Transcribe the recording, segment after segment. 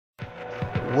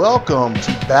Welcome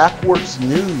to Backwards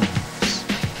News.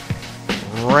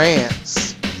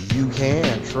 Rants you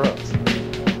can trust.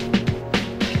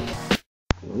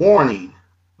 Warning,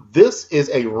 this is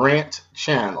a rant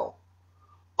channel.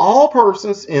 All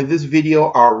persons in this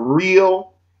video are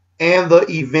real and the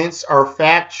events are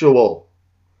factual.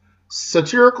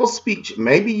 Satirical speech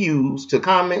may be used to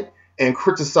comment and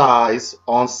criticize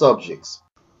on subjects.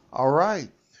 All right,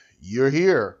 you're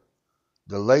here.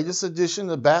 The latest edition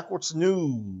of Backwards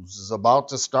News is about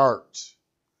to start.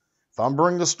 If I'm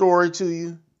bringing the story to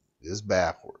you, it's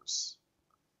backwards.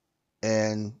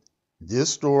 And this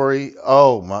story,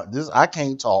 I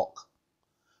can't talk.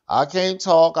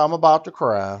 I'm about to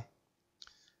cry.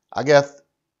 I got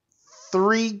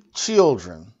three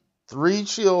children, 5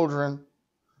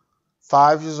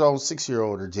 years old,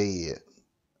 6-year-old are dead.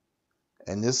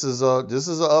 And this is an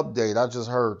update. I just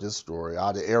heard this story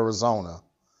out of Arizona.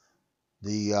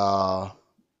 The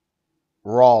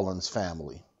Rawlings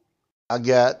family. I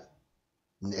got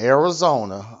in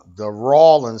Arizona, the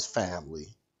Rawlings family.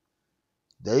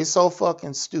 They so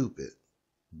fucking stupid.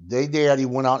 They daddy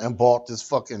went out and bought this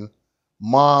fucking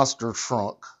monster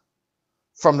truck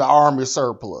from the Army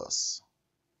surplus.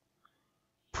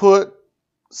 Put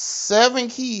 7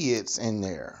 kids in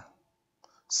there.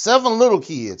 7 little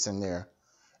kids in there.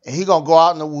 And he gonna go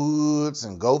out in the woods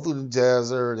and go through the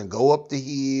desert and go up the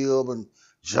hill and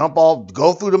jump off,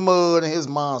 go through the mud in his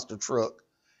monster truck.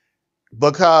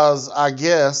 Because I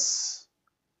guess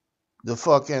the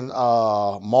fucking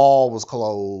mall was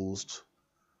closed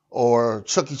or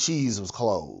Chuck E. Cheese was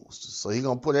closed. So he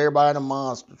gonna put everybody in a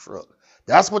monster truck.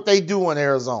 That's what they do in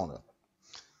Arizona.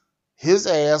 His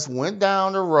ass went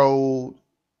down the road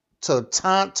to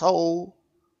Tonto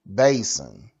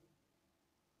Basin.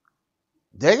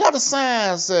 They got a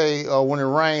sign say, when it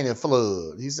rain, it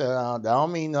flood. He said, that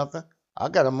don't mean nothing. I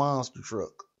got a monster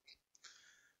truck.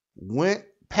 Went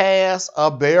past a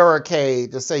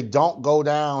barricade to say, don't go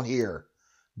down here.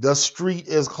 The street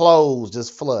is closed. It's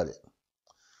flooded.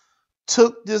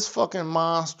 Took this fucking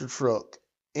monster truck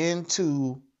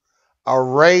into a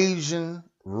raging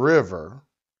river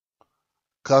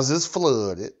because it's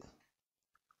flooded.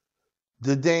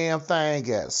 The damn thing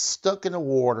got stuck in the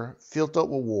water, filled up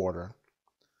with water.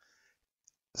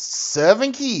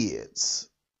 7 kids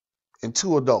and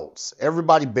 2 adults.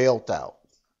 Everybody bailed out.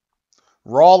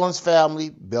 Rawlings family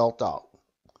bailed out.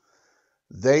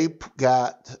 They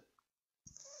got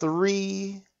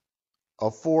 3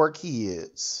 or 4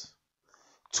 kids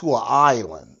to an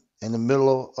island in the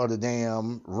middle of the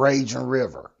damn raging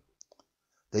river.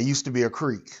 There used to be a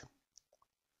creek.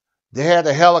 They had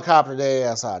to helicopter their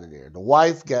ass out of there. The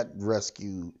wife got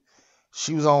rescued.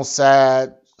 She was on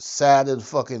side of the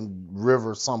fucking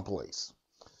river someplace.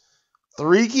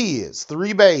 3 kids,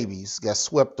 3 babies got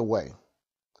swept away.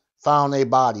 Found their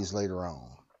bodies later on.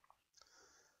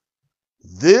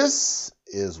 This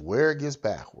is where it gets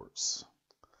backwards.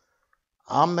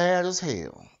 I'm mad as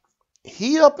hell.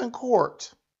 He up in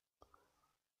court.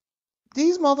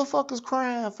 These motherfuckers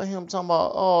crying for him, talking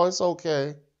about, oh, it's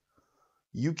okay.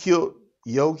 You killed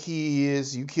your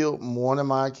kids. You killed one of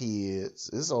my kids.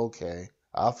 It's okay.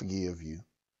 I'll forgive you.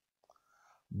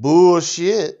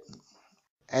 Bullshit.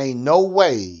 Ain't no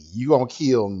way you gonna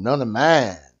kill none of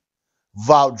mine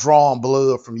without drawing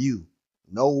blood from you.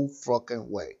 No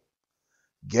fucking way.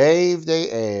 Gave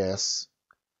they ass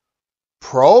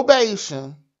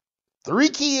probation. 3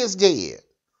 kids dead.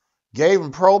 Gave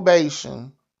them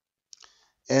probation.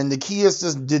 And the kids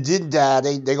that didn't die,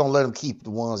 they gonna let them keep the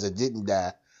ones that didn't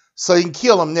die. So you can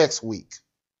kill them next week.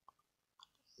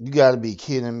 You gotta be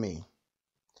kidding me.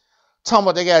 Talking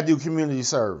about they gotta do community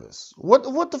service. What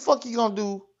the fuck you gonna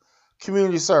do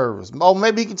community service? Oh,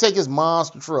 maybe he can take his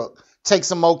monster truck, take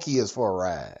some more kids for a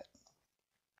ride.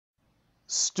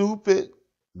 Stupid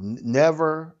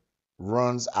never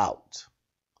runs out.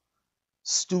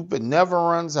 Stupid never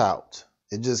runs out.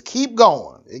 It just keep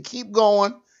going. It keep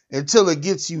going until it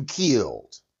gets you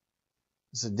killed.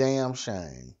 It's a damn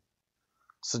shame.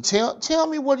 So tell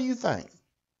me, what do you think?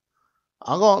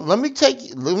 Let me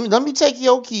take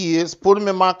your kids, put them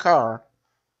in my car,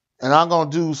 and I'm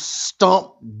gonna do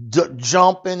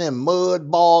jumping and mud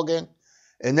bogging,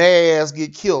 and their ass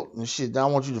get killed and shit. I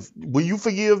want you to. Will you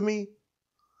forgive me?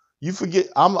 You forget.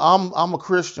 I'm a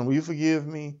Christian. Will you forgive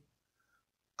me?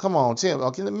 Come on, tell me.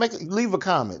 Okay, leave a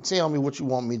comment. Tell me what you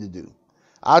want me to do.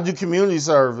 I'll do community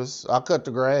service. I'll cut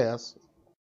the grass.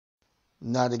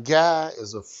 Now the guy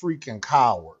is a freaking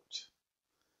coward.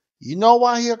 You know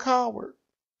why he a coward?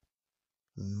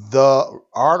 The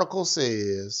article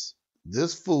says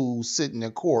this fool sitting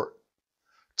in court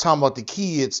talking about the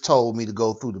kids told me to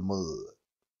go through the mud.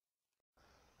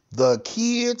 The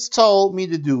kids told me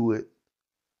to do it.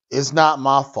 It's not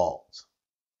my fault.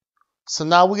 So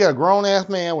now we got a grown-ass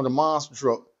man with a monster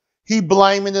truck. He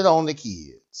blaming it on the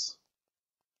kids.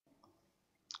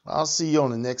 I'll see you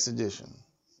on the next edition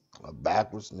of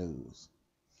Backwards News.